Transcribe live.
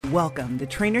Welcome to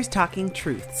Trainers Talking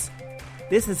Truths.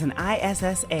 This is an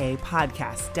ISSA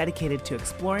podcast dedicated to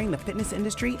exploring the fitness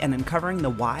industry and uncovering the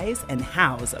whys and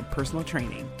hows of personal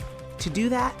training. To do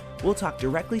that, we'll talk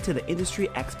directly to the industry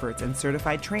experts and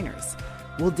certified trainers.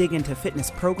 We'll dig into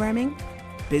fitness programming,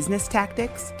 business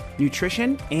tactics,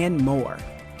 nutrition, and more.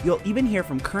 You'll even hear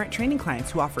from current training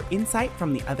clients who offer insight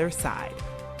from the other side.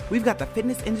 We've got the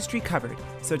fitness industry covered,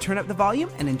 so turn up the volume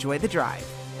and enjoy the drive.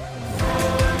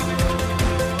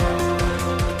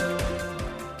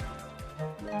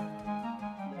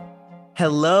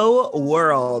 Hello,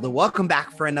 world. Welcome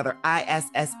back for another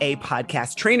ISSA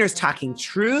podcast, Trainers Talking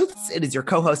Truths. It is your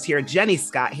co-host here, Jenny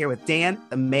Scott, here with Dan,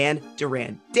 the man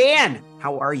Duran. Dan,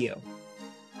 how are you?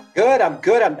 Good. I'm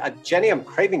good. Jenny, I'm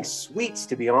craving sweets,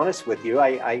 to be honest with you.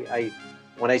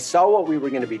 When I saw what we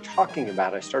were going to be talking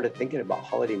about, I started thinking about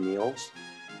holiday meals.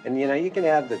 And, you can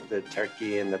have the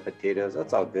turkey and the potatoes.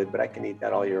 That's all good, but I can eat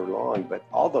that all year long. But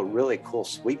all the really cool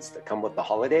sweets that come with the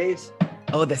holidays.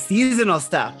 Oh, the seasonal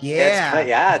stuff.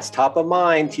 Yeah. It's top of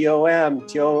mind. TOM.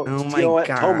 my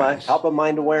gosh. Top of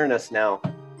mind awareness now.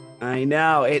 I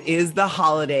know. It is the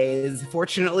holidays,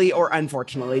 fortunately or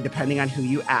unfortunately, depending on who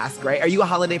you ask, right? Are you a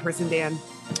holiday person, Dan?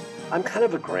 I'm kind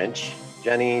of a Grinch,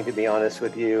 Jenny, to be honest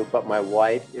with you, but my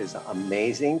wife is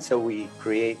amazing. So we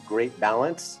create great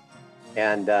balance.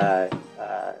 And,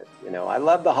 I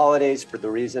love the holidays for the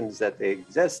reasons that they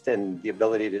exist and the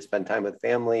ability to spend time with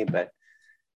family, but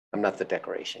I'm not the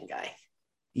decoration guy.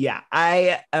 Yeah,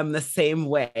 I am the same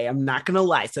way. I'm not going to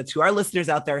lie. So to our listeners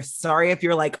out there, sorry if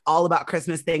you're like all about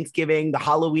Christmas, Thanksgiving, the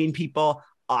Halloween people.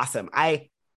 Awesome. I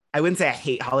wouldn't say I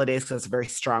hate holidays because it's a very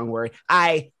strong word.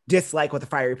 I dislike with a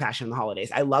fiery passion the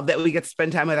holidays. I love that we get to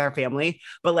spend time with our family,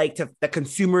 but like the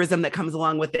consumerism that comes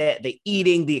along with it, the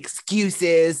eating, the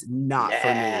excuses, not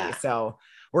for me. So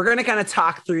we're going to kind of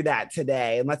talk through that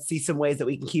today, and let's see some ways that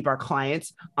we can keep our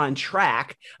clients on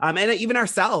track, and even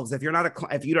ourselves. If you're not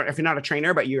a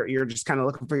trainer, but you're just kind of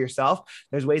looking for yourself,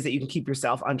 there's ways that you can keep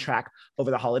yourself on track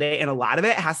over the holiday, and a lot of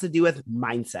it has to do with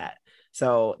mindset.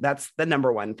 So that's the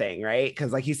number one thing, right?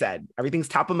 Because like you said, everything's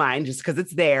top of mind. Just because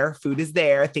it's there, food is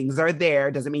there, things are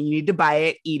there, doesn't mean you need to buy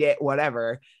it, eat it,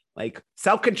 whatever. Like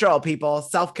self-control, people,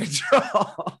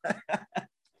 self-control.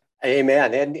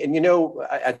 Amen. And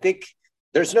I think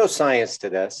there's no science to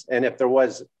this. And if there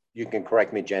was, you can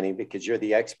correct me, Jenny, because you're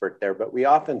the expert there. But we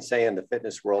often say in the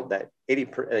fitness world that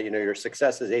your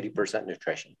success is 80%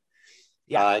 nutrition.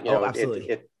 Yeah,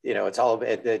 absolutely. It's all of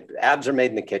it. The abs are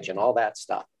made in the kitchen, all that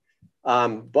stuff.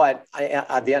 But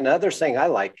another thing I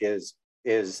like is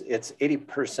it's 80%,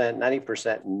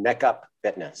 90% neck up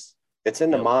fitness. It's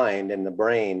in the mind and the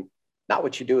brain, not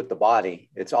what you do with the body.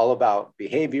 It's all about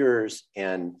behaviors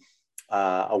and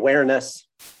awareness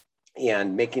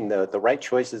and making the right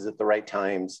choices at the right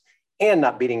times and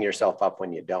not beating yourself up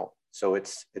when you don't. So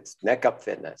it's neck up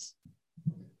fitness.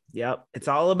 Yep. It's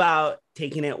all about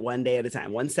taking it one day at a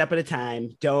time, one step at a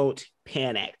time. Don't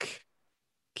panic.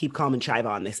 Keep calm and chive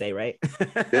on, they say, right?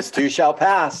 This too shall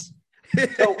pass.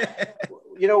 So,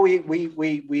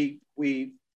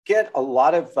 we get a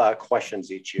lot of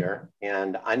questions each year.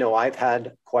 And I know I've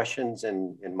had questions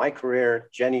in my career.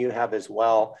 Jenny, you have as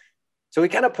well. So we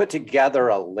kind of put together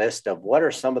a list of what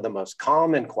are some of the most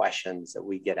common questions that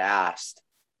we get asked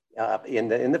in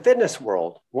the fitness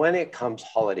world when it comes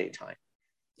holiday time.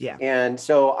 Yeah. And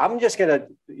so I'm just going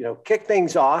to, kick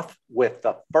things off with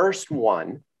the first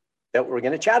one that we're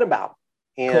going to chat about.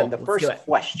 And the first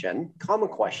common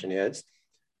question is,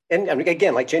 and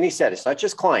again, like Jenny said, it's not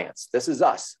just clients. This is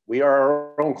us. We are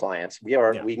our own clients.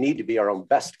 We need to be our own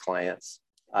best clients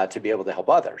to be able to help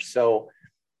others. So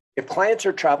if clients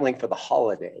are traveling for the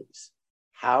holidays,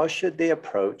 how should they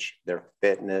approach their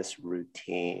fitness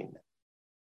routine?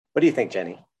 What do you think,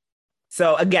 Jenny?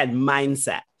 So again,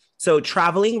 mindset. So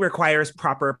traveling requires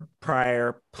proper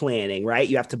prior planning, right?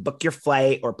 You have to book your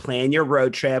flight or plan your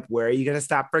road trip. Where are you going to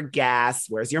stop for gas?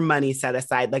 Where's your money set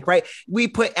aside? Like, right? We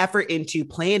put effort into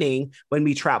planning when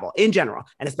we travel in general,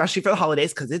 and especially for the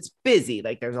holidays because it's busy.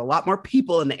 Like there's a lot more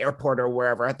people in the airport or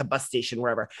wherever, at the bus station,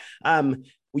 wherever.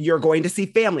 You're going to see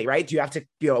family, right? Do you have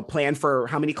to, plan for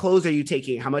how many clothes are you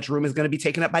taking? How much room is going to be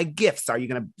taken up by gifts? Are you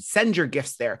going to send your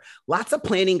gifts there? Lots of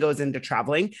planning goes into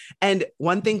traveling. And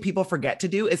one thing people forget to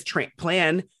do is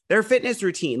plan their fitness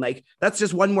routine. Like that's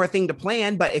just one more thing to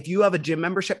plan. But if you have a gym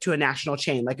membership to a national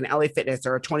chain, like an LA Fitness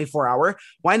or a 24-hour,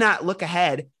 why not look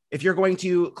ahead? If you're going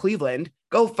to Cleveland,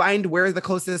 go find where the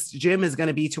closest gym is going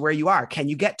to be to where you are. Can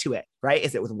you get to it, right?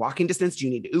 Is it with walking distance? Do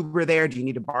you need to Uber there? Do you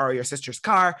need to borrow your sister's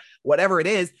car? Whatever it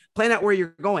is, plan out where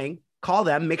you're going, call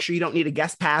them, make sure you don't need a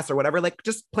guest pass or whatever, like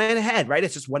just plan ahead, right?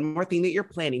 It's just one more thing that you're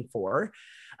planning for.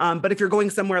 But if you're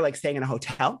going somewhere like staying in a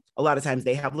hotel, a lot of times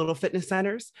they have little fitness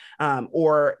centers,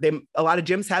 or a lot of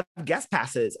gyms have guest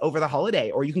passes over the holiday,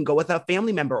 or you can go with a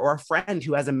family member or a friend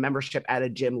who has a membership at a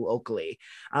gym locally.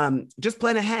 Just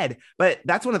plan ahead. But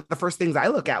that's one of the first things I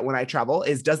look at when I travel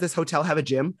is, does this hotel have a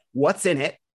gym? What's in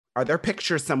it? Are there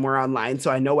pictures somewhere online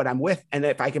so I know what I'm with? And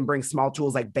if I can bring small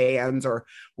tools like bands or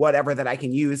whatever that I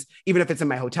can use, even if it's in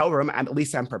my hotel room, at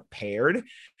least I'm prepared.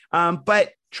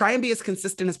 But try and be as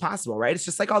consistent as possible, right? It's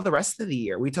just like all the rest of the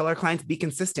year. We tell our clients, be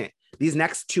consistent. These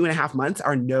next 2.5 months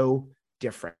are no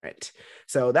different.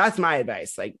 So that's my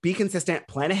advice. Like, be consistent,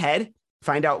 plan ahead,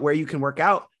 find out where you can work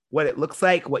out, what it looks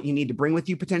like, what you need to bring with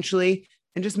you potentially,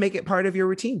 and just make it part of your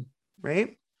routine,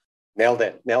 right? Nailed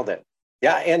it.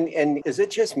 Yeah. And is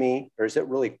it just me, or is it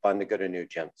really fun to go to new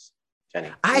gyms, Jenny?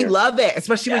 I love it,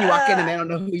 especially when you walk in and they don't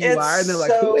know who you are. And they're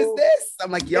like, who is this? I'm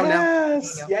like, yo,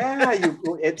 yes, now. Yeah.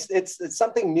 It's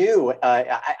something new.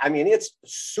 I mean, it's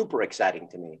super exciting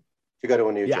to me to go to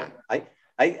a new gym.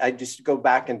 I just go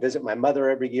back and visit my mother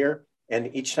every year.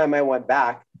 And each time I went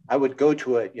back, I would go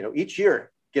to each year,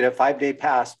 get a 5-day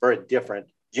pass for a different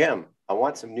gym. I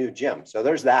want some new gym. So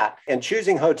there's that. And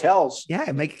choosing hotels.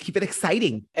 Yeah, keep it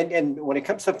exciting. And when it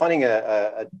comes to finding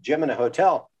a gym and a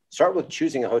hotel, start with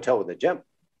choosing a hotel with a gym.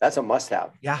 That's a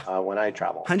must-have. Yeah. When I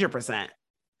travel. 100%.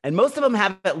 And most of them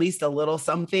have at least a little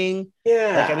something.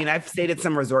 Yeah. Like, I mean, I've stayed at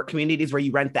some resort communities where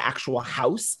you rent the actual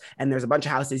house, and there's a bunch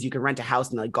of houses. You can rent a house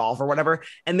and like golf or whatever.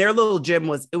 And their little gym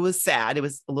was sad. It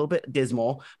was a little bit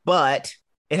dismal, but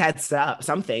it had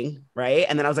something, right?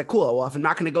 And then I was like, cool. Well, if I'm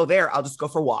not going to go there, I'll just go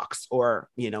for walks or,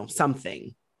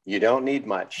 something. You don't need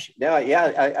much. No, yeah.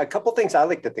 A couple things I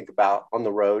like to think about on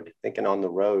the road,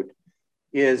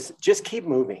 is just keep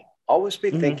moving. Always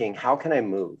be thinking, how can I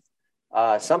move?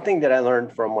 Something that I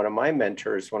learned from one of my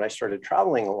mentors when I started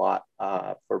traveling a lot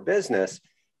for business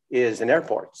is in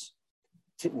airports.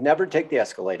 Never take the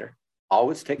escalator.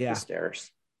 Always take the stairs.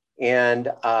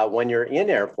 And when you're in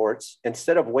airports,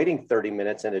 instead of waiting 30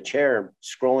 minutes in a chair,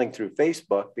 scrolling through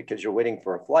Facebook because you're waiting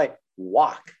for a flight,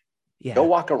 walk. Yeah. Go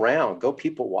walk around, go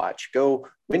people watch, go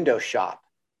window shop,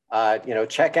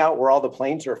 check out where all the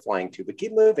planes are flying to, but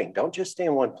keep moving. Don't just stay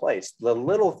in one place. The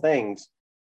little things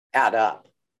add up.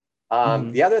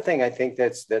 The other thing I think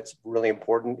that's really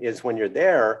important is when you're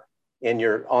there and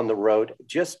you're on the road,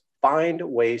 just find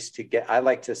ways to get, I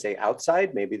like to say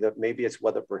outside, maybe it's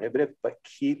weather prohibitive, but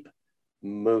keep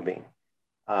moving.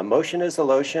 Motion is a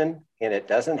lotion, and it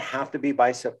doesn't have to be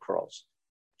bicep curls.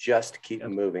 Just keep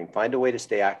moving. Find a way to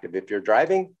stay active. If you're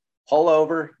driving, pull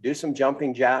over, do some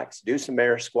jumping jacks, do some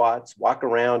air squats, walk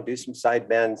around, do some side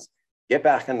bends, get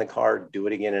back in the car, do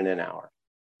it again in an hour.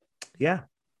 Yeah,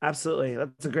 absolutely.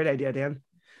 That's a great idea, Dan.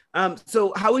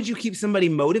 So how would you keep somebody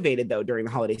motivated though during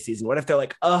the holiday season? What if they're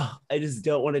like, oh, I just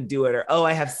don't want to do it, or oh,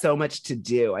 I have so much to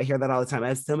do? I hear that all the time. I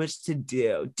have so much to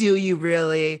do. Do you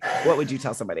really? What would you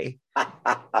tell somebody?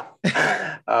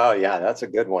 Oh yeah, that's a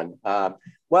good one.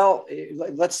 Well,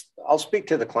 I'll speak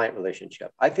to the client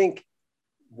relationship. I think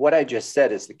what I just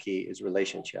said is the key is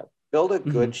relationship. Build a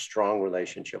good, strong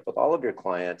relationship with all of your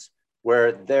clients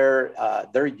where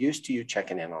they're used to you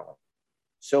checking in on them.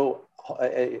 So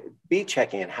be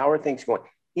checking in. How are things going?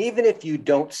 Even if you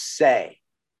don't say,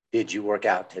 did you work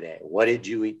out today? What did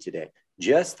you eat today?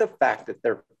 Just the fact that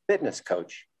their fitness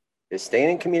coach is staying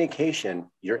in communication,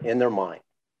 you're in their mind.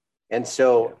 And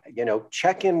so,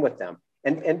 check in with them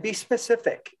and be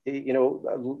specific,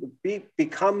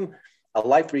 become a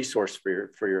life resource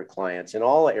for your clients in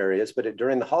all areas. But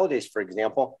during the holidays, for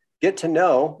example, get to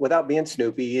know without being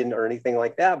Snoopy or anything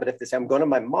like that. But if they say, I'm going to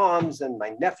my mom's and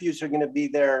my nephews are going to be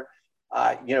there,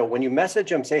 when you message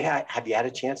them, say, hey, have you had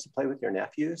a chance to play with your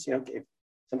nephews?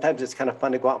 Sometimes it's kind of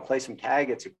fun to go out and play some tag.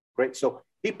 It's great. So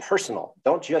be personal.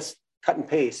 Don't just cut and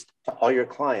paste to all your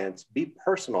clients. Be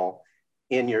personal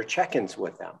in your check-ins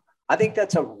with them. I think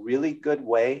that's a really good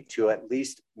way to at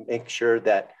least make sure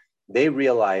that they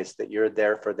realize that you're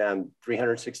there for them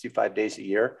 365 days a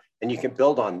year, and you can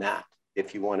build on that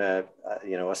if you want to,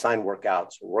 assign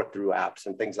workouts or work through apps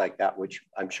and things like that, which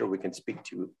I'm sure we can speak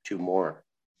to more.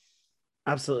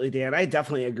 Absolutely, Dan. I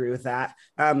definitely agree with that.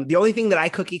 The only thing that I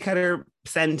cookie cutter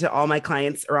send to all my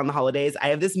clients around the holidays, I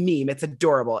have this meme. It's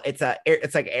adorable. It's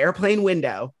like an airplane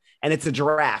window, and it's a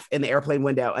giraffe in the airplane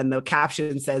window. And the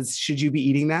caption says, should you be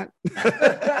eating that?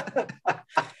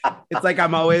 It's like,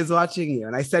 I'm always watching you.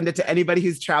 And I send it to anybody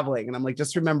who's traveling. And I'm like,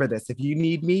 just remember this. If you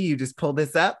need me, you just pull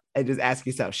this up and just ask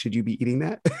yourself, should you be eating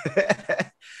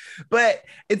that? But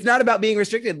it's not about being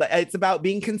restricted. It's about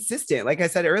being consistent. Like I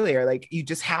said earlier, like you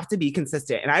just have to be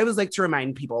consistent. And I always like to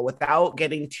remind people without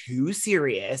getting too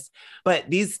serious, but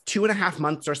these 2.5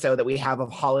 months or so that we have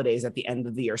of holidays at the end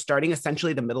of the year, starting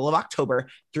essentially the middle of October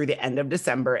through the end of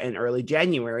December and early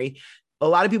January, a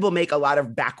lot of people make a lot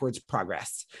of backwards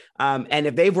progress. And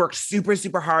if they've worked super,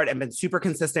 super hard and been super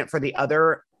consistent for the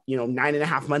other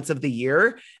 9.5 months of the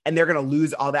year, and they're going to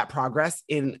lose all that progress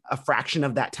in a fraction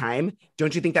of that time.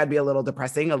 Don't you think that'd be a little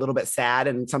depressing, a little bit sad,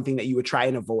 and something that you would try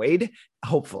and avoid?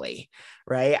 Hopefully,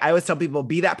 right? I always tell people,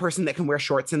 be that person that can wear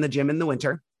shorts in the gym in the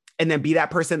winter, and then be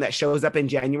that person that shows up in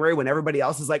January when everybody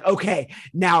else is like, okay,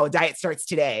 now diet starts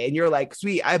today. And you're like,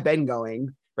 sweet, I've been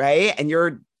going, right? And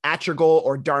you're at your goal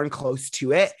or darn close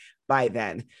to it by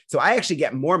then. So I actually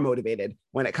get more motivated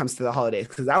when it comes to the holidays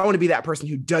because I want to be that person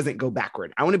who doesn't go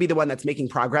backward. I want to be the one that's making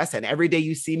progress. And every day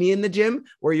you see me in the gym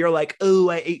where you're like, oh,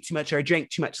 I ate too much or I drank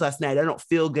too much last night, I don't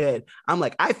feel good. I'm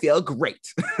like, I feel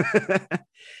great.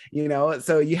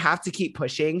 So you have to keep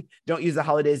pushing. Don't use the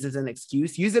holidays as an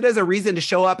excuse. Use it as a reason to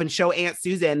show up and show Aunt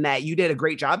Susan that you did a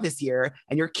great job this year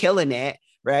and you're killing it,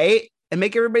 right? And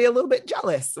make everybody a little bit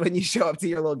jealous when you show up to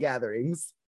your little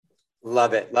gatherings.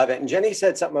 Love it. Love it. And Jenny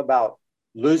said something about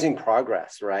losing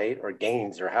progress, right? Or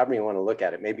gains, or however you want to look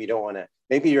at it. Maybe you don't want to,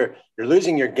 maybe you're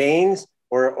losing your gains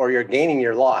or you're gaining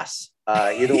your loss.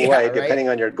 Either way, right? Depending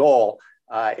on your goal,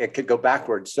 it could go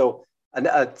backwards. So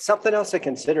something else to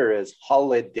consider is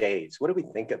holidays. What do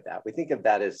we think of that? We think of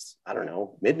that as, I don't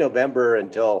know, mid-November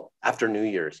until after New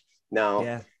Year's.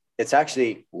 Now, It's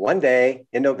actually one day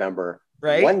in November,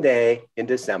 right? One day in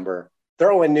December.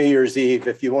 Throw in New Year's Eve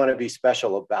if you want to be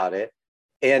special about it,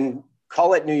 and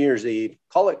call it New Year's Eve,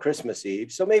 call it Christmas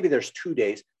Eve. So maybe there's 2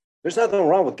 days. There's nothing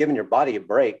wrong with giving your body a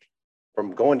break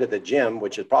from going to the gym,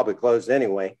 which is probably closed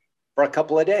anyway, for a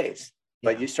couple of days.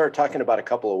 But you start talking about a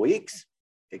couple of weeks.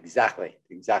 Exactly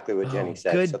what Jenny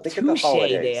said. Good. So think of the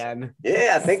holidays. Dan.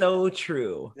 Yeah, so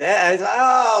true.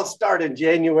 Yeah, start in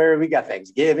January. We got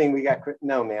Thanksgiving.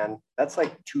 No, man, that's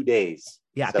like 2 days.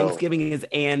 Yeah, so, Thanksgiving is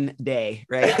an day,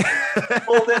 right?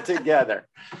 Hold it together.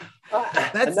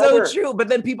 That's so true. But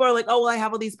then people are like, oh, well, I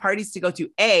have all these parties to go to.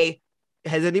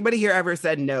 Has anybody here ever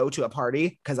said no to a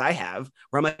party? Because I have,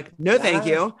 where I'm like, no, thank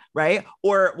you, right?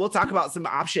 Or we'll talk about some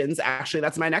options. Actually,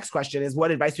 that's my next question is, what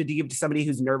advice would you give to somebody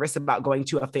who's nervous about going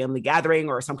to a family gathering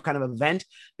or some kind of event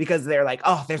because they're like,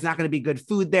 oh, there's not going to be good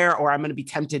food there, or I'm going to be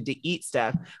tempted to eat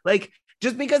stuff. Like,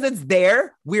 just because it's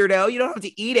there, weirdo, you don't have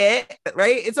to eat it,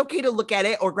 right? It's okay to look at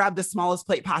it or grab the smallest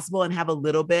plate possible and have a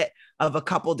little bit of a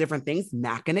couple different things.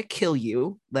 Not going to kill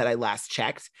you, that I last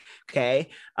checked, okay?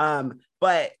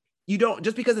 But you don't,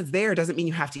 just because it's there doesn't mean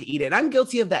you have to eat it. And I'm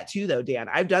guilty of that too, though, Dan.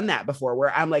 I've done that before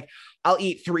where I'm like, I'll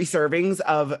eat 3 servings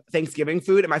of Thanksgiving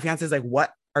food. And my fiance is like,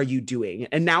 what are you doing?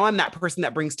 And now I'm that person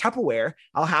that brings Tupperware.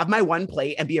 I'll have my one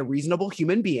plate and be a reasonable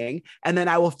human being. And then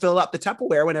I will fill up the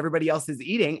Tupperware when everybody else is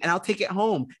eating and I'll take it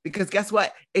home because guess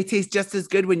what? It tastes just as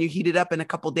good when you heat it up in a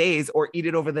couple days or eat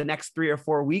it over the next 3 or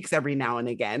 4 weeks every now and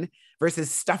again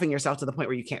versus stuffing yourself to the point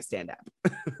where you can't stand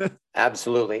up.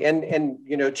 Absolutely. And,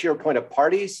 to your point of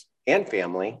parties and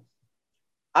family,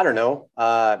 I don't know.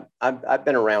 I've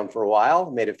been around for a while,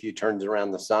 made a few turns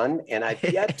around the sun, and I've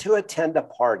yet to attend a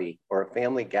party or a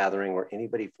family gathering where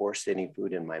anybody forced any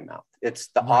food in my mouth. It's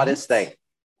the oddest thing.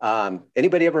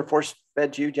 Anybody ever force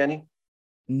fed you, Jenny?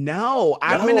 No,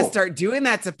 I'm going to start doing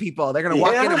that to people. They're going to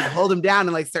walk in and hold them down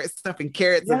and like start stuffing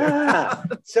carrots. Yeah.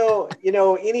 So,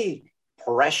 any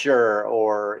pressure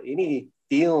or any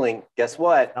feeling, guess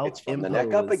what? It's from the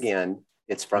neck up again.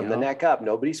 It's from the neck up.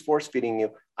 Nobody's force feeding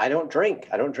you. I don't drink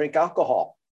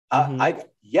alcohol. I've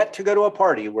yet to go to a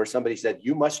party where somebody said,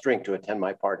 you must drink to attend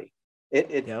my party.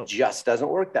 It just doesn't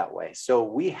work that way. So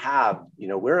we have,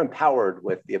 we're empowered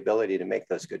with the ability to make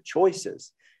those good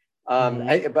choices.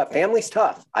 But family's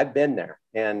tough. I've been there.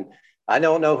 And I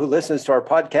don't know who listens to our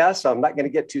podcast, so I'm not going to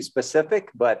get too specific,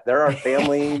 but there are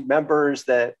family members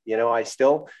that, I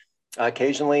still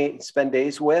occasionally spend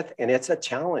days with, and it's a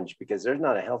challenge because there's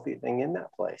not a healthy thing in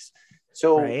that place.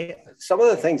 So some of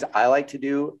the things I like to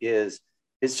do is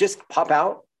just pop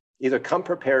out, either come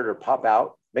prepared or pop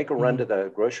out, make a run to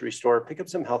the grocery store, pick up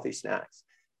some healthy snacks,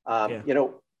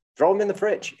 throw them in the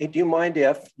fridge. Hey, do you mind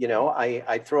if,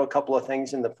 I throw a couple of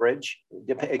things in the fridge?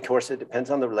 Of course, it depends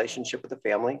on the relationship with the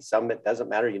family. Some, it doesn't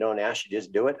matter. You don't ask, you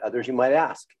just do it. Others, you might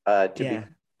ask to be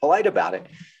polite about it.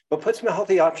 But put some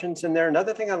healthy options in there.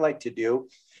 Another thing I like to do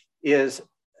is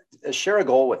share a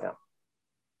goal with them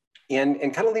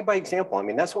and kind of lead by example. I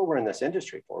mean, that's what we're in this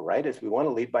industry for, right? Is we want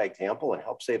to lead by example and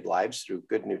help save lives through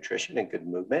good nutrition and good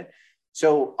movement.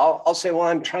 So I'll say, well,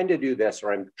 I'm trying to do this,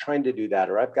 or I'm trying to do that,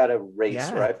 or I've got a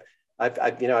race, or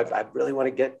I really want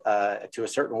to get to a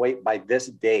certain weight by this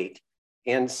date.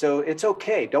 And so it's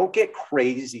okay. Don't get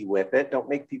crazy with it. Don't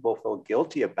make people feel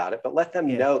guilty about it, but let them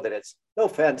know that it's, no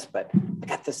offense, but I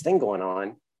got this thing going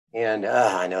on, and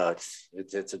I know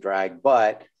it's a drag,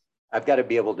 but I've got to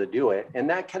be able to do it. And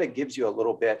that kind of gives you a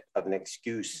little bit of an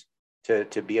excuse to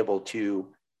be able to,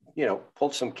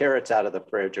 pull some carrots out of the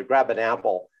fridge or grab an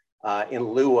apple in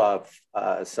lieu of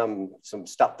some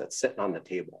stuff that's sitting on the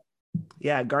table.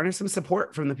 Yeah, garner some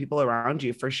support from the people around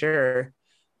you for sure.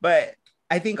 But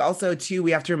I think also too,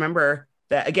 we have to remember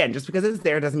that, again, just because it's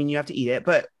there doesn't mean you have to eat it,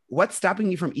 but what's stopping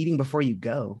you from eating before you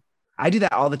go? I do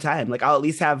that all the time. Like, I'll at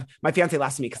least have my fiance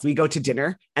last me because we go to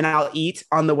dinner and I'll eat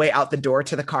on the way out the door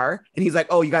to the car. And he's like,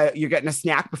 "Oh, you're getting a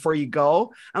snack before you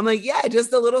go." I'm like, "Yeah,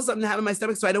 just a little something to have in my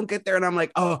stomach so I don't get there." And I'm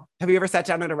like, "Oh, have you ever sat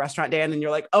down at a restaurant, Dan? And you're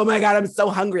like, oh my God, I'm so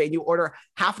hungry." And you order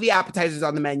half the appetizers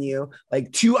on the menu,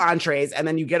 like 2 entrees, and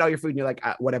then you get all your food and you're like,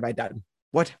 "What have I done?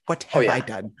 What have I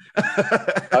done?"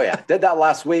 Oh yeah. Did that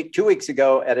last week, 2 weeks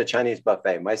ago at a Chinese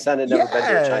buffet. My son had never been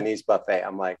to a Chinese buffet.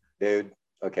 I'm like, dude,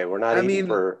 okay, we're not eating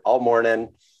for all morning.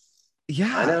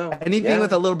 Yeah. I know. Anything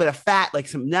with a little bit of fat, like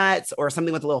some nuts or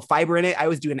something with a little fiber in it. I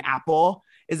always do an apple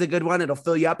is a good one. It'll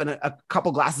fill you up, and a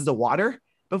couple glasses of water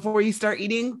before you start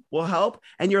eating will help.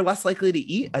 And you're less likely to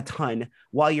eat a ton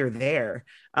while you're there.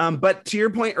 But to your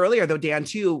point earlier though, Dan,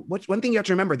 too, one thing you have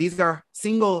to remember, these are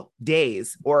single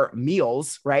days or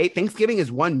meals, right? Thanksgiving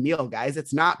is one meal, guys.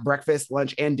 It's not breakfast,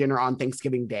 lunch, and dinner on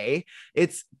Thanksgiving Day.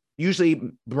 It's usually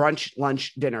brunch,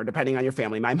 lunch, dinner, depending on your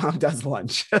family. My mom does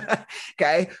lunch.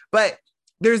 Okay. But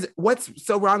what's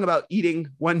so wrong about eating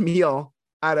one meal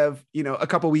out of, a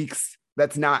couple weeks?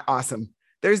 That's not awesome.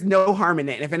 There's no harm in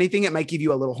it. And if anything, it might give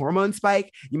you a little hormone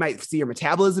spike. You might see your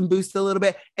metabolism boost a little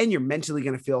bit, and you're mentally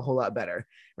going to feel a whole lot better.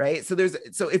 Right. So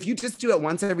if you just do it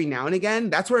once every now and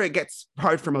again, that's where it gets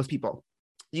hard for most people.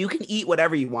 You can eat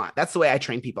whatever you want. That's the way I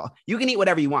train people. You can eat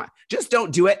whatever you want. Just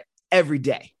don't do it every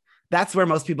day. That's where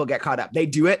most people get caught up. They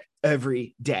do it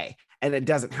every day and it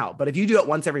doesn't help. But if you do it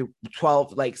once every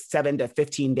 7 to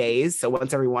 15 days, so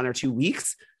once every 1 or 2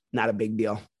 weeks, not a big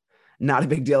deal. Not a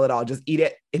big deal at all. Just eat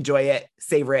it, enjoy it,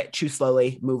 savor it, chew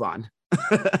slowly, move on.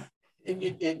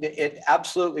 It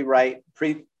absolutely right.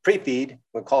 Pre-feed,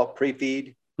 we call it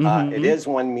pre-feed. Mm-hmm. It is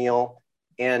one meal.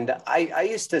 And I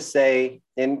used to say,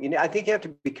 and I think you have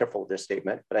to be careful with this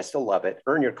statement, but I still love it.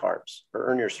 Earn your carbs or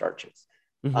earn your starches.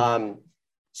 Mm-hmm.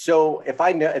 So if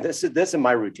I know, this is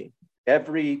my routine.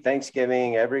 Every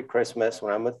Thanksgiving, every Christmas,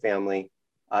 when I'm with family,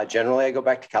 generally I go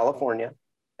back to California,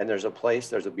 and there's a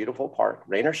beautiful park,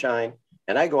 rain or shine,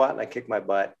 and I go out and I kick my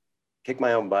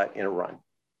own butt in a run,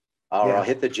 or I'll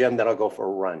hit the gym, then I'll go for a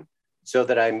run, so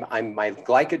that my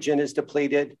glycogen is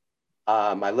depleted,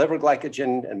 my liver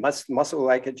glycogen and muscle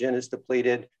glycogen is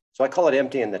depleted. So I call it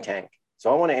emptying the tank.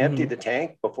 So I want to empty the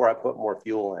tank before I put more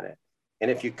fuel in it. And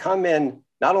if you come in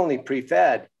not only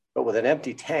pre-fed, but with an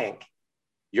empty tank,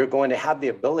 you're going to have the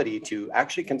ability to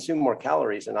actually consume more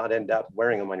calories and not end up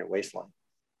wearing them on your waistline.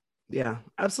 Yeah,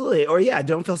 absolutely. Or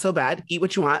don't feel so bad. Eat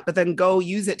what you want, but then go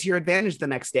use it to your advantage the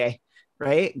next day,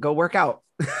 right? Go work out.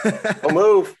 Go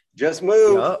move. Just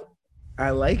move. Yep.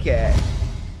 I like it.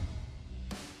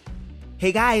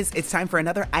 Hey guys, it's time for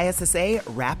another ISSA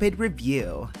Rapid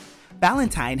Review.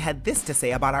 Valentine had this to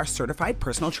say about our Certified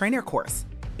Personal Trainer course.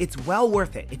 It's well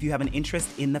worth it if you have an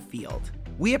interest in the field.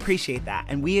 We appreciate that,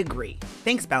 and we agree.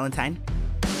 Thanks, Valentine.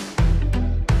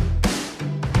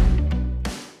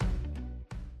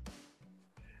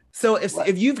 So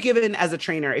if you've given, as a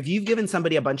trainer, if you've given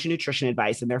somebody a bunch of nutrition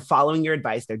advice and they're following your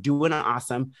advice, they're doing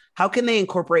awesome, how can they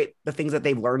incorporate the things that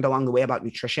they've learned along the way about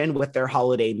nutrition with their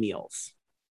holiday meals?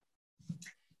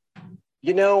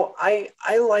 I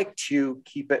like to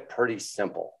keep it pretty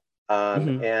simple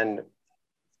and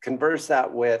converse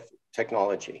that with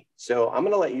technology. So I'm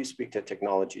going to let you speak to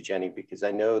technology, Jenny, because I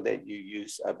know that you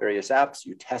use various apps,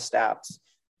 you test apps,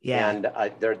 and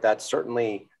that's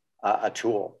certainly a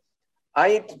tool.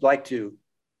 I like to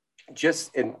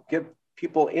just give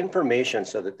people information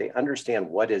so that they understand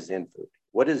what is in food.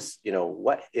 What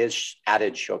is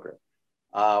added sugar?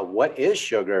 What is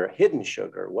sugar, hidden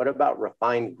sugar? What about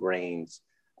refined grains?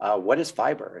 What is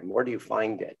fiber and where do you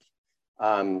find it?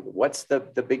 What's the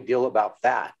big deal about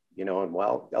fat? A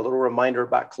little reminder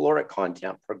about caloric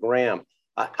content per gram.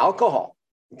 Alcohol,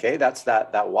 okay, that's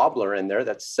that wobbler in there.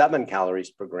 That's 7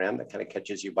 calories per gram. That kind of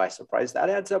catches you by surprise. That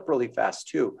adds up really fast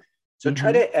too. So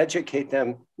try to educate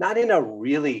them, not in a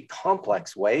really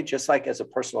complex way, just like as a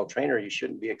personal trainer, you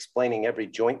shouldn't be explaining every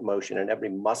joint motion and every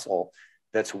muscle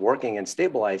that's working and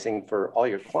stabilizing for all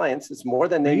your clients. It's more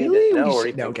than they need to know or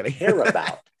even care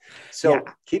about. So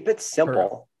keep it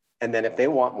simple And then if they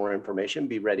want more information,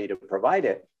 be ready to provide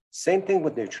it. Same thing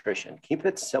with nutrition. Keep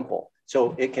it simple.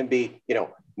 So it can be,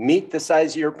 meat the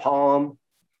size of your palm,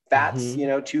 fats,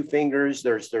 2 fingers.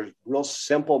 There's real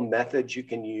simple methods you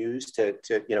can use to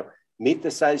meat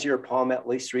the size of your palm at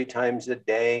least 3 times a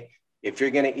day. If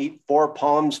you're going to eat 4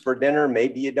 palms for dinner,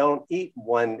 maybe you don't eat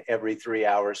one every 3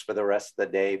 hours for the rest of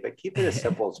the day, but keep it as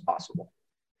simple as possible.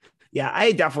 Yeah,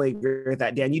 I definitely agree with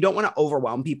that, Dan. You don't want to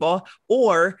overwhelm people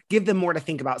or give them more to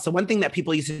think about. So one thing that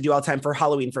people used to do all the time for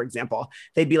Halloween, for example,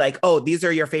 they'd be like, oh, these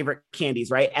are your favorite candies,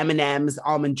 right? M&Ms,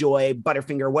 Almond Joy,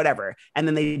 Butterfinger, whatever. And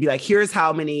then they'd be like, here's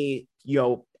how many,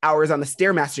 hours on the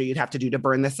Stairmaster you'd have to do to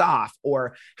burn this off,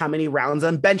 or how many rounds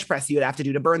on bench press you'd have to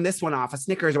do to burn this one off, a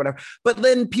Snickers or whatever. But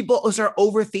then people start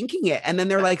overthinking it, and then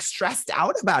they're like stressed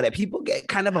out about it. People get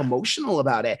kind of emotional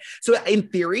about it. So in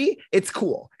theory, it's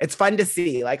cool. It's fun to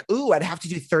see, like, ooh, I'd have to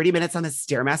do 30 minutes on the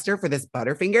Stairmaster for this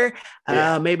Butterfinger.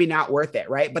 Maybe not worth it,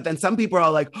 right? But then some people are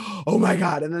all like, oh my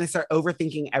God. And then they start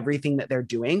overthinking everything that they're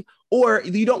doing. Or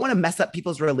you don't want to mess up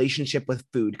people's relationship with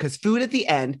food, because food at the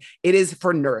end, it is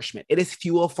for nourishment. It is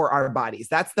fuel for our bodies.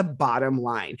 That's the bottom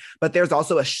line. But there's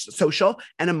also a social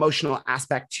and emotional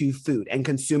aspect to food and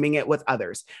consuming it with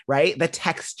others, right? The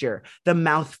texture, the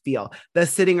mouthfeel, the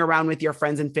sitting around with your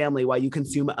friends and family while you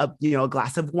consume a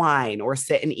glass of wine, or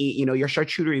sit and eat, your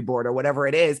charcuterie board or whatever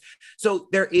it is. So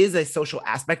there is a social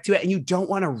aspect to it, and you don't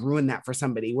want to ruin that for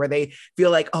somebody where they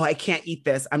feel like, oh, I can't eat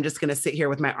this. I'm just going to sit here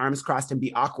with my arms crossed and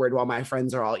be awkward while my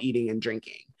friends are all eating and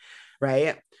drinking,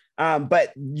 right?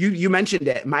 But you mentioned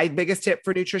it. My biggest tip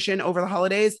for nutrition over the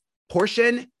holidays: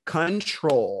 portion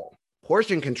control.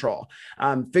 Portion control.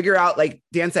 Figure out, like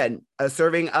Dan said, a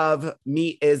serving of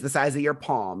meat is the size of your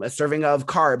palm. A serving of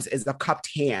carbs is a cupped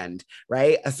hand,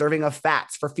 right? A serving of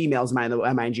fats for females,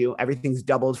 mind you, everything's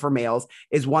doubled for males,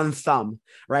 is 1 thumb,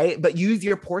 right? But use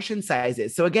your portion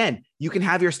sizes. So again, you can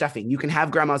have your stuffing, you can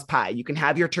have grandma's pie, you can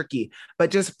have your turkey,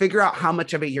 but just figure out how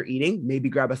much of it you're eating. Maybe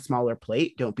grab a smaller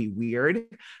plate. Don't be weird,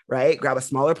 right? Grab a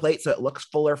smaller plate so it looks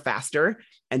fuller faster,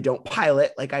 and don't pile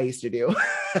it like I used to do.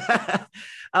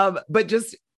 But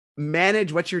just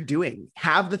manage what you're doing.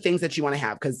 Have the things that you want to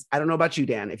have. Because I don't know about you,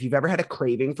 Dan, if you've ever had a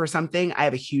craving for something, I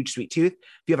have a huge sweet tooth.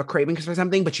 If you have a craving for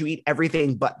something, but you eat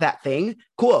everything but that thing,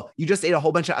 cool. You just ate a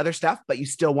whole bunch of other stuff, but you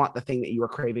still want the thing that you were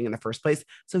craving in the first place.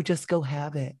 So just go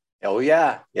have it. Oh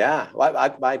yeah. Yeah.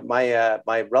 Well,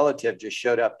 my relative just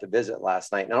showed up to visit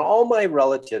last night. Now all my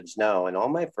relatives know, and all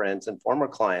my friends and former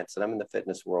clients, that I'm in the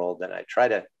fitness world, and I try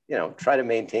to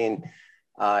maintain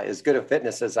as good a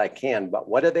fitness as I can. But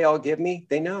what do they all give me?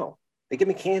 They know. They give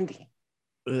me candy.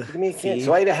 They give me candy.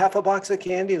 So I ate a half a box of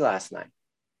candy last night.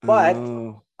 But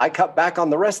I cut back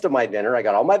on the rest of my dinner. I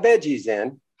got all my veggies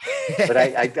in, but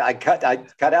I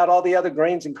cut out all the other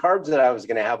grains and carbs that I was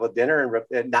going to have with dinner.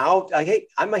 And now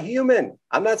I'm a human.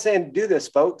 I'm not saying to do this,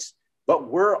 folks, but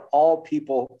we're all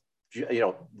people,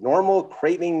 normal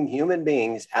craving human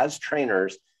beings as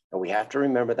trainers. And we have to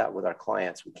remember that with our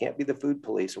clients. We can't be the food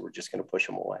police, or we're just going to push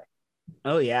them away.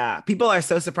 Oh, yeah. People are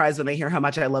so surprised when they hear how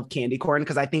much I love candy corn,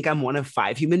 because I think I'm one of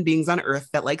 5 human beings on earth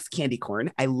that likes candy corn.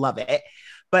 I love it.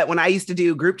 But when I used to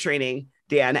do group training,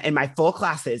 Dan, in my full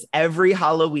classes, every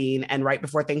Halloween and right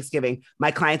before Thanksgiving,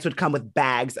 my clients would come with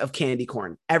bags of candy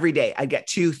corn every day. I'd get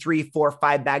 2, 3, 4,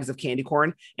 5 bags of candy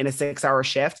corn in a 6-hour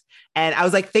shift. And I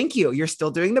was like, thank you. You're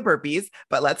still doing the burpees,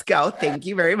 but let's go. Thank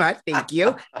you very much. Thank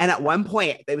you. And at one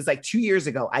point, it was like 2 years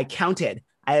ago, I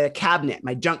had a cabinet,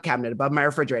 my junk cabinet above my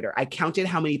refrigerator. I counted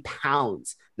how many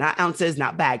pounds, not ounces,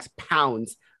 not bags,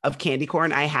 pounds of candy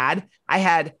corn I had. I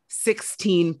had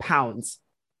 16 pounds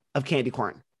of candy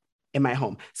corn in my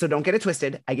home. So don't get it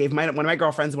twisted. I gave one of my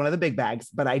girlfriends one of the big bags,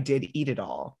 but I did eat it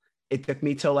all. It took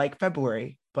me till like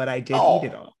February, but I did eat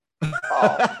it all. No.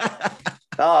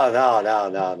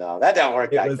 That don't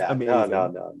work like that. Amazing.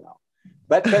 No.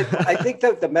 But I think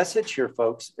that the message here,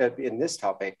 folks, in this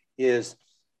topic is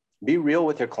be real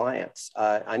with your clients.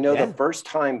 I know the first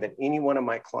time that any one of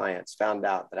my clients found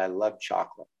out that I love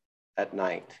chocolate at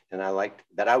night, and I liked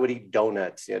that I would eat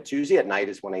donuts. It's usually at night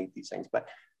is when I eat these things, but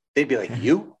they'd be like,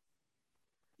 you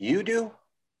do?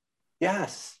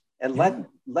 Yes. And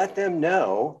let them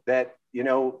know that,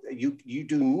 you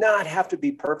do not have to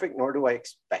be perfect, nor do I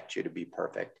expect you to be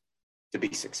perfect to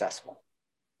be successful.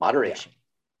 Moderation.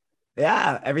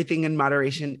 Yeah. Everything in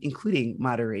moderation, including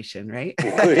moderation, right?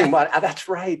 That's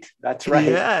right.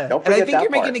 Yeah. Don't forget and I think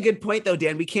you're making a good point though,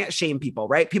 Dan. We can't shame people,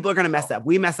 right? People are going to mess up.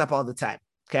 We mess up all the time.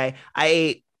 Okay. I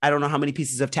ate I don't know how many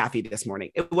pieces of taffy this morning.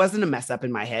 It wasn't a mess up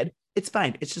in my head. It's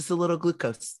fine. It's just a little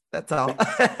glucose. That's all.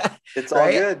 It's all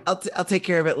good. I'll take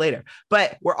care of it later.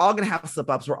 But we're all going to have slip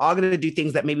ups. We're all going to do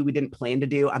things that maybe we didn't plan to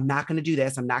do. I'm not going to do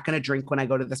this. I'm not going to drink when I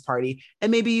go to this party.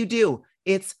 And maybe you do.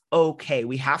 It's okay.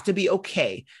 We have to be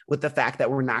okay with the fact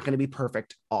that we're not going to be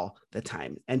perfect all the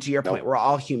time. And to your point, we're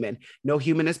all human. No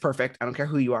human is perfect. I don't care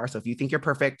who you are. So if you think you're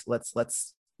perfect,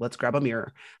 let's grab a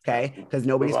mirror. Okay. Because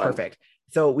nobody's perfect.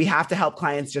 So we have to help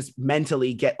clients just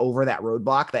mentally get over that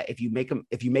roadblock that if you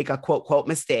make a quote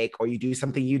mistake or you do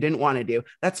something you didn't want to do,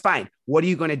 that's fine. What are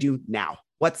you going to do now?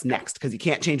 What's next? Because you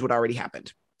can't change what already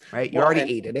happened, right? You already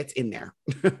ate it. It's in there.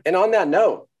 And on that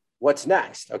note, what's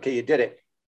next? Okay, you did it.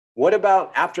 What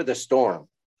about after the storm,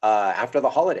 after the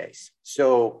holidays?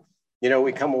 So,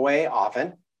 we come away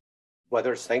often,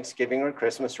 whether it's Thanksgiving or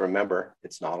Christmas. Remember,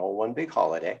 it's not all one big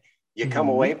holiday. You come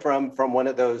away from one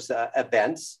of those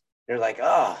events. You're like,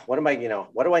 what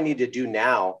do I need to do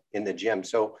now in the gym?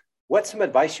 So what's some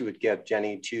advice you would give,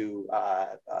 Jenny, to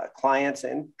clients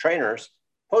and trainers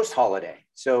post-holiday?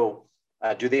 So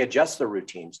do they adjust their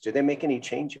routines? Do they make any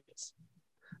changes?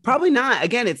 Probably not.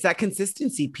 Again, it's that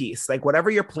consistency piece. Like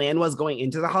whatever your plan was going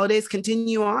into the holidays,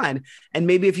 continue on. And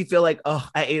maybe if you feel like, I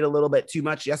ate a little bit too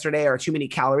much yesterday or too many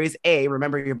calories,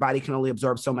 remember your body can only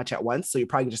absorb so much at once. So you're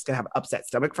probably just going to have an upset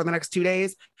stomach for the next 2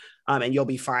 days. And you'll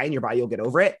be fine. Your body will get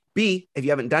over it. B, if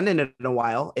you haven't done it in a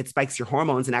while, it spikes your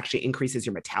hormones and actually increases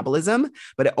your metabolism,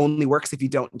 but it only works if you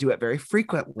don't do it very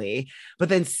frequently. But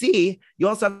then C, you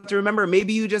also have to remember,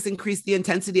 maybe you just increase the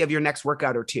intensity of your next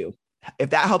workout or two.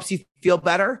 If that helps you feel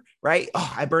better, right?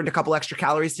 I burned a couple extra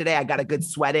calories today. I got a good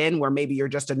sweat in where maybe you're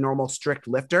just a normal strict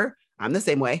lifter. I'm the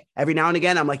same way. Every now and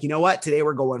again, I'm like, you know what? Today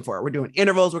we're going for it. We're doing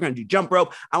intervals. We're going to do jump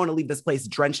rope. I want to leave this place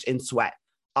drenched in sweat.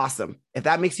 Awesome. If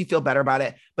that makes you feel better about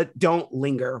it, but don't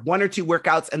linger. 1 or 2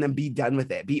 workouts and then be done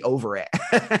with it. Be over it,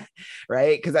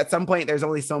 right? Because at some point there's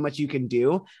only so much you can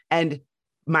do. And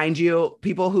mind you,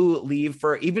 people who leave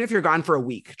for, even if you're gone for a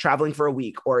week, traveling for a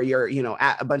week, or you're,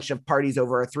 at a bunch of parties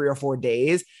over 3 or 4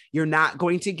 days, you're not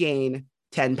going to gain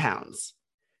 10 pounds,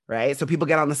 right? So people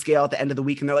get on the scale at the end of the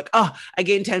week and they're like, I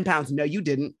gained 10 pounds. No, you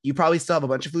didn't. You probably still have a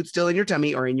bunch of food still in your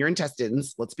tummy or in your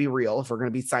intestines. Let's be real if we're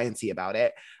going to be sciencey about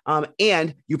it.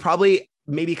 And you probably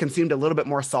maybe consumed a little bit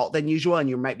more salt than usual, and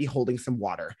you might be holding some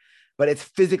water, but it's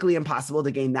physically impossible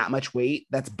to gain that much weight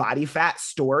that's body fat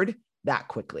stored that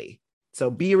quickly. So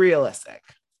be realistic.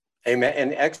 Amen.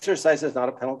 And exercise is not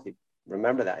a penalty.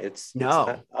 Remember that. It's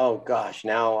not, oh gosh,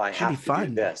 now I have to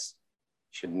do this.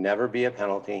 It should never be a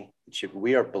penalty.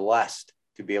 We are blessed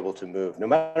to be able to move, no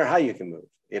matter how you can move.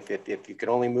 If you can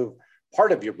only move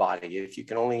part of your body, if you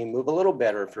can only move a little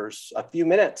better for a few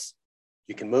minutes,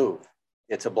 you can move.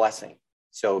 It's a blessing.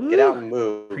 So get out and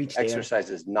move. Exercise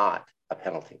is not a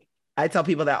penalty. I tell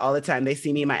people that all the time. They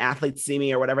see me, my athletes see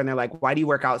me or whatever, and they're like, why do you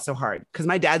work out so hard? Because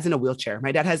my dad's in a wheelchair.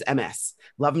 My dad has MS.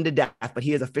 Love him to death, but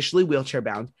he is officially wheelchair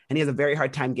bound and he has a very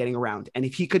hard time getting around. And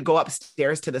if he could go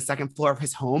upstairs to the second floor of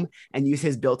his home and use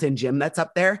his built-in gym that's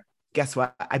up there, guess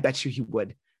what? I bet you he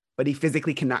would. But he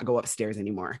physically cannot go upstairs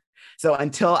anymore. So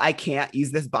until I can't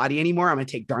use this body anymore, I'm going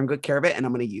to take darn good care of it and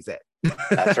I'm going to use it.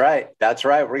 That's right. That's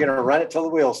right. We're going to run it till the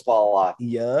wheels fall off.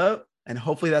 Yep. And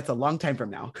hopefully that's a long time from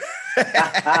now.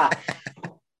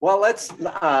 Well,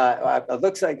 it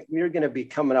looks like we're going to be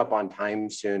coming up on time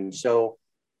soon. So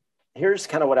here's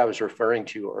kind of what I was referring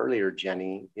to earlier,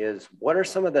 Jenny, is what are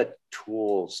some of the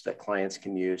tools that clients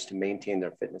can use to maintain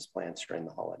their fitness plans during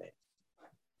the holidays?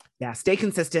 Yeah, stay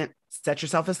consistent, set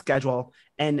yourself a schedule.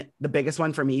 And the biggest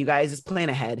one for me, you guys, is plan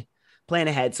ahead. Plan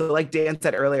ahead. So like Dan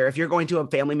said earlier, if you're going to a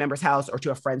family member's house or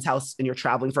to a friend's house and you're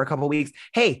traveling for a couple of weeks,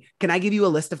 hey, can I give you a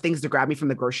list of things to grab me from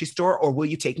the grocery store? Or will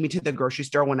you take me to the grocery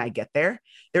store when I get there?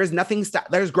 There's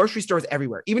there's grocery stores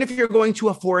everywhere. Even if you're going to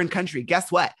a foreign country,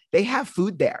 guess what? They have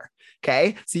food there.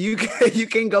 Okay. So you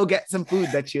can go get some food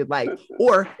that you'd like.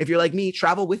 Or if you're like me,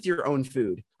 travel with your own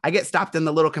food. I get stopped in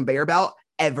the little conveyor belt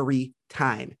every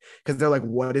time because they're like,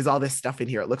 what is all this stuff in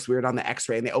here? It looks weird on the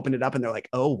x-ray. And they open it up and they're like,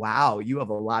 oh, wow, you have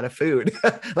a lot of food.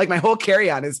 Like my whole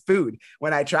carry-on is food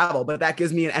when I travel, but that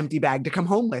gives me an empty bag to come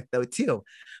home with though too.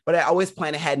 But I always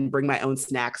plan ahead and bring my own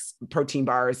snacks, protein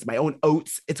bars, my own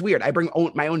oats. It's weird. I bring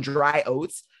my own dry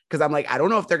oats because I'm like, I don't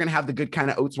know if they're going to have the good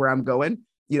kind of oats where I'm going,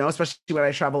 especially when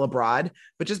I travel abroad,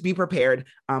 but just be prepared,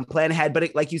 plan ahead.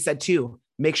 But like you said too,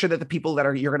 make sure that the people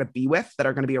that you're going to be with, that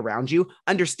are going to be around you,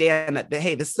 understand that,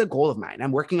 hey, this is a goal of mine.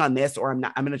 I'm working on this, or I'm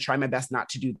going to try my best not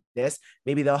to do this.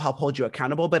 Maybe they'll help hold you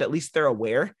accountable, but at least they're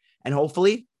aware. And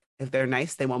hopefully if they're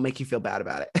nice, they won't make you feel bad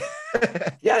about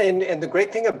it. Yeah. And the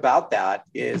great thing about that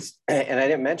is, and I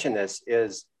didn't mention this,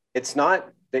 is it's not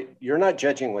that you're not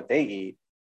judging what they eat.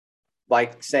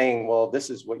 like saying, well,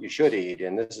 this is what you should eat,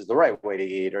 and this is the right way to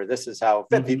eat, or this is how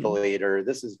fit people eat, or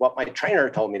this is what my trainer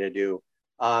told me to do.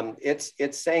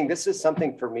 It's saying this is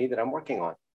something for me that I'm working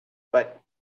on, but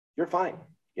you're fine.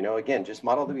 You know, again, just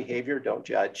model the behavior. Don't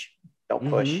judge. Don't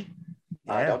push.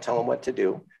 Don't tell them what to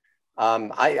do.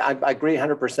 I agree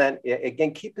 100%.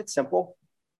 Again, keep it simple.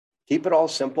 Keep it all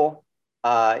simple.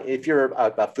 If you're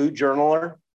a food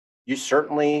journaler, you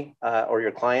certainly, or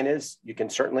your client is, you can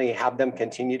certainly have them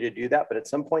continue to do that. But at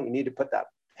some point, you need to put that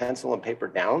pencil and paper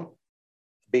down,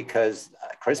 because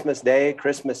Christmas Day,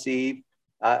 Christmas Eve,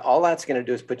 all that's going to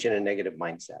do is put you in a negative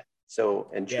mindset.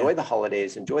 So enjoy the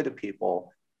holidays, enjoy the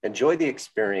people, enjoy the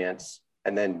experience.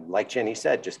 And then, like Jenny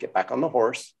said, just get back on the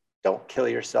horse. Don't kill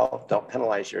yourself. Don't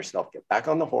penalize yourself. Get back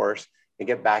on the horse and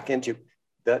get back into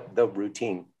the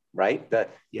routine, right? The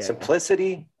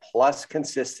simplicity plus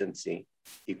consistency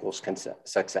equals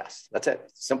success. That's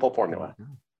it. Simple formula.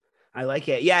 I like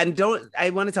it. Yeah. And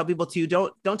I want to tell people too,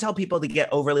 don't tell people to get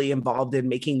overly involved in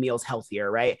making meals healthier,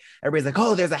 right? Everybody's like,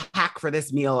 oh, there's a hack for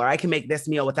this meal, or I can make this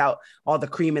meal without all the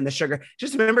cream and the sugar.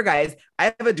 Just remember, guys,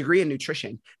 I have a degree in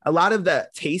nutrition. A lot of the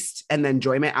taste and the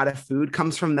enjoyment out of food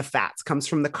comes from the fats, comes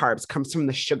from the carbs, comes from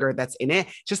the sugar that's in it.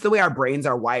 Just the way our brains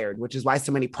are wired, which is why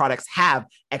so many products have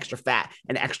extra fat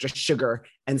and extra sugar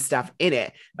and stuff in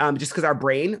it. Just because our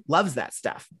brain loves that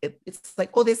stuff. It's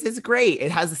like, oh, this is great.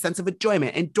 It has a sense of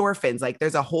enjoyment, endorphins. Like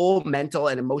there's a whole mental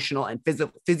and emotional and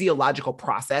physiological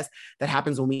process that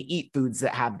happens when we eat foods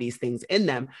that have these things in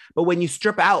them. But when you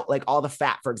strip out like all the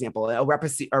fat, for example,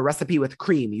 a recipe with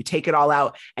cream, you take it all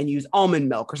out and use almond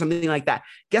milk or something like that.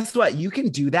 Guess what? You can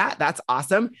do that. That's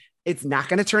awesome. It's not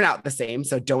going to turn out the same.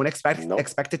 So don't expect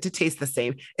it to taste the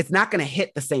same. It's not going to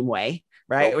hit the same way.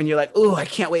 Right. When you're like, oh, I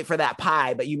can't wait for that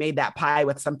pie, but you made that pie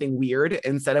with something weird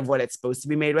instead of what it's supposed to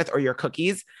be made with, or your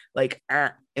cookies, like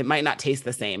it might not taste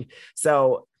the same.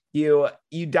 So you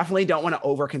definitely don't want to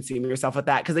overconsume yourself with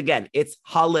that. Because again, it's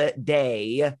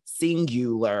holiday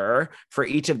singular for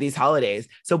each of these holidays.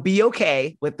 So be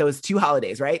okay with those two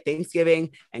holidays, right? Thanksgiving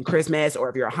and Christmas, or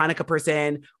if you're a Hanukkah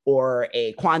person or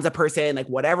a Kwanzaa person, like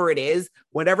whatever it is,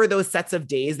 whatever those sets of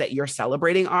days that you're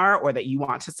celebrating are, or that you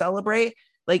want to celebrate,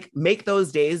 like make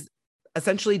those days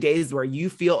essentially days where you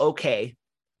feel okay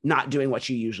not doing what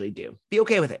you usually do. Be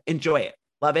okay with it. Enjoy it.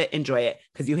 Love it. Enjoy it.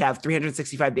 Because you have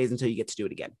 365 days until you get to do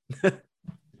it again.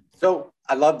 So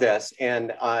I love this.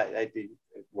 And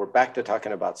we're back to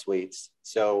talking about sweets.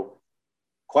 So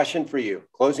question for you,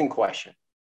 closing question.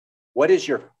 What is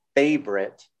your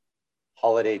favorite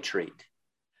holiday treat?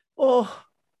 Oh,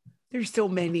 there's so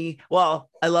many.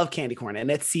 Well, I love candy corn, and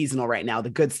it's seasonal right now.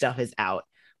 The good stuff is out.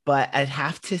 But I'd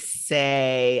have to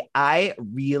say, I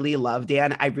really love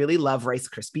Rice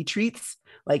Krispie treats,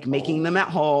 like making them at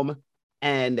home.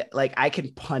 And like, I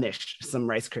can punish some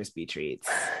Rice Krispie treats.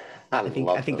 I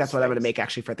think that's what I'm going to make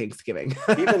actually for Thanksgiving.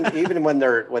 even when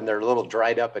they're a little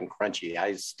dried up and crunchy,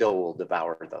 I still will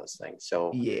devour those things.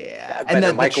 So yeah. And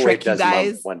the microwave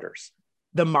does wonders.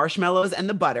 The marshmallows and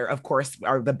the butter, of course,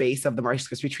 are the base of the Rice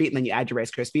Krispie treat. And then you add your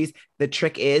Rice Krispies. The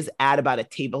trick is add about a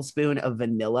tablespoon of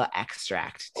vanilla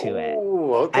extract to it.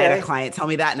 Okay. I had a client tell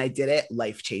me that, and I did it.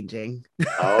 Life-changing.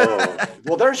 Oh,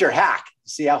 well, there's your hack.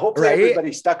 See, I hope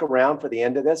everybody stuck around for the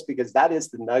end of this, because that is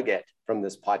the nugget from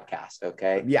this podcast.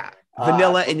 Okay. Yeah.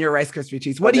 Vanilla in your Rice Krispie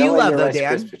treats. What do you love though,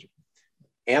 Dan?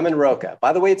 Almond roca.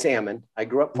 By the way, it's almond. I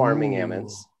grew up farming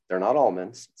almonds. They're not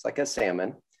almonds. It's like a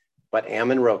salmon, but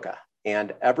almond roca.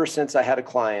 And ever since I had a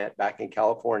client back in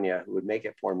California who would make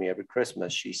it for me every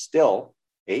Christmas, she still,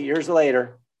 8 years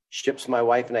later, ships my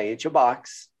wife and I each a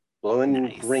box, blue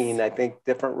and green, I think,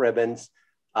 different ribbons,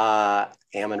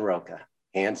 almond roca,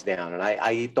 hands down. And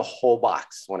I eat the whole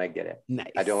box when I get it.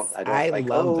 Nice. I don't like,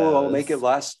 I'll make it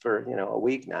last for, a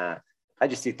week. Nah, I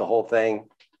just eat the whole thing.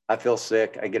 I feel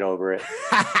sick. I get over it.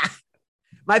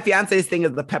 My fiance's thing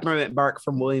is the peppermint bark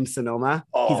from Williams Sonoma.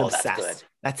 Oh, he's obsessed. That's good.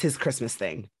 That's his Christmas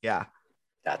thing. Yeah.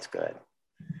 That's good.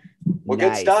 Well,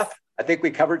 Good stuff. I think we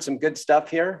covered some good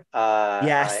stuff here.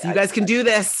 Yes, you guys can do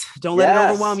this. Don't let it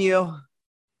overwhelm you.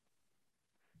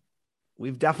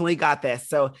 We've definitely got this.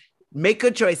 So make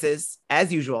good choices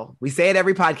as usual. We say it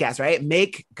every podcast, right?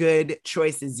 Make good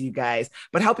choices, you guys,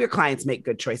 but help your clients make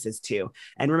good choices too.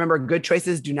 And remember, good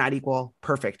choices do not equal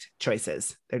perfect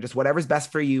choices. They're just whatever's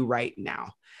best for you right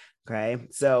now. Okay.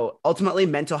 So ultimately,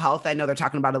 mental health, I know they're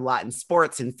talking about a lot in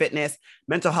sports and fitness.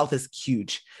 Mental health is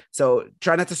huge. So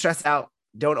try not to stress out.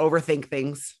 Don't overthink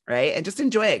things, right? And just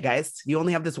enjoy it, guys. You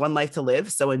only have this one life to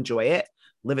live. So enjoy it.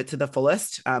 Live it to the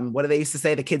fullest. What do they used to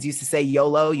say? The kids used to say,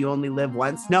 YOLO, you only live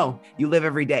once. No, you live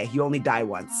every day. You only die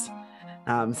once.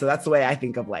 So that's the way I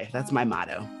think of life. That's my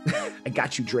motto. I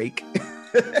got you, Drake.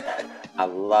 I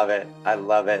love it. I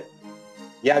love it.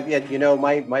 Yeah, you know,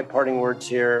 my parting words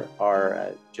here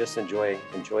are just enjoy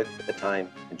the time,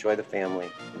 enjoy the family,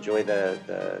 enjoy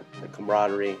the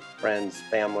camaraderie, friends,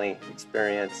 family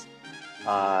experience.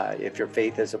 If your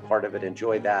faith is a part of it,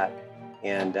 enjoy that.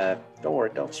 And don't worry,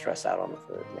 don't stress out on the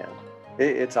food, man.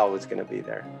 It's always going to be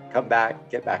there. Come back,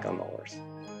 get back on the horse.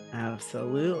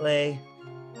 Absolutely.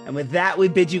 And with that, we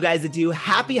bid you guys adieu.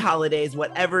 Happy holidays,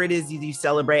 whatever it is you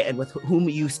celebrate and with whom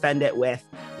you spend it with.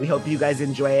 We hope you guys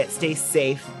enjoy it. Stay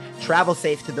safe. Travel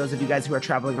safe to those of you guys who are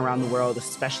traveling around the world,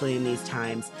 especially in these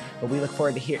times. But we look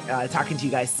forward to talking to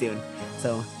you guys soon.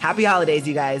 So happy holidays,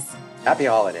 you guys. Happy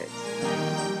holidays.